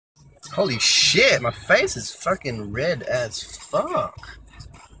Holy shit, my face is fucking red as fuck.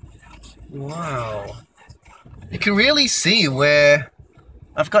 Wow. You can really see where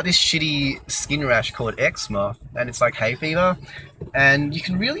I've got this shitty skin rash called eczema, and it's like hay fever, and you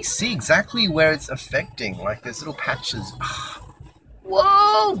can really see exactly where it's affecting. Like there's little patches.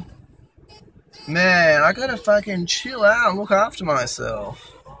 Whoa! Man, I gotta fucking chill out and look after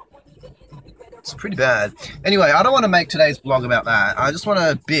myself. It's pretty bad. Anyway, I don't want to make today's vlog about that. I just want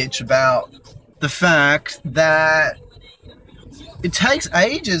to bitch about the fact that it takes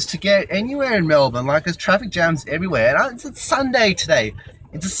ages to get anywhere in Melbourne. Like, there's traffic jams everywhere. And it's Sunday today.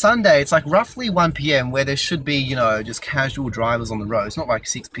 It's a Sunday. It's like roughly 1 PM where there should be, you know, just casual drivers on the road. It's not like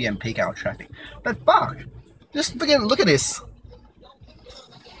 6 PM peak hour traffic. But fuck. Just again, look at this.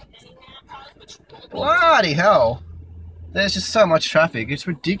 Bloody hell. There's just so much traffic. It's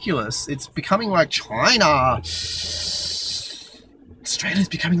ridiculous. It's becoming like China. Australia's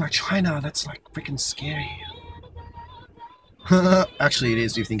becoming like China. That's like freaking scary. Actually, it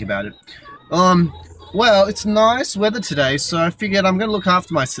is if you think about it. Well, it's nice weather today, so I figured I'm going to look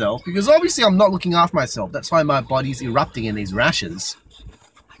after myself, because obviously I'm not looking after myself. That's why my body's erupting in these rashes.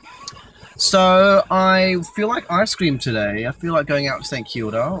 So I feel like ice cream today. I feel like going out to St.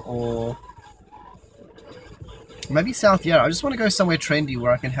 Kilda or maybe South Yarra. I just want to go somewhere trendy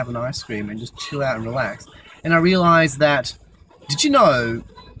where I can have an ice cream and just chill out and relax. And I realized that, did you know,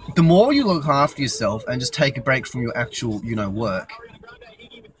 the more you look after yourself and just take a break from your actual, you know, work,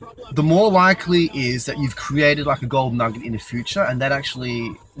 the more likely it is that you've created like a gold nugget in the future, and that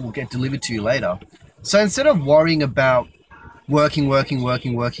actually will get delivered to you later. So instead of worrying about working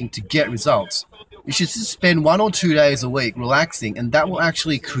to get results, you should just spend 1 or 2 days a week relaxing, and that will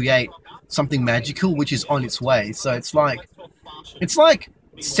actually create something magical which is on its way. So it's like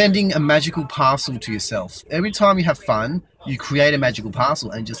sending a magical parcel to yourself. Every time you have fun, you create a magical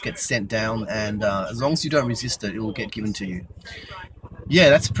parcel and just gets sent down, and as long as you don't resist it, it will get given to you. Yeah,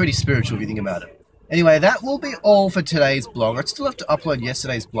 that's pretty spiritual if you think about it. Anyway, that will be all for today's blog. I still have to upload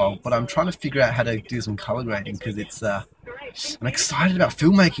yesterday's blog, but I'm trying to figure out how to do some color grading, because it's I'm excited about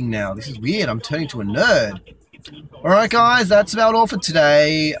filmmaking now. This is weird. I'm turning to a nerd. Alright guys, that's about all for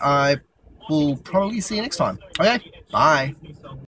today. I will probably see you next time. Okay, bye.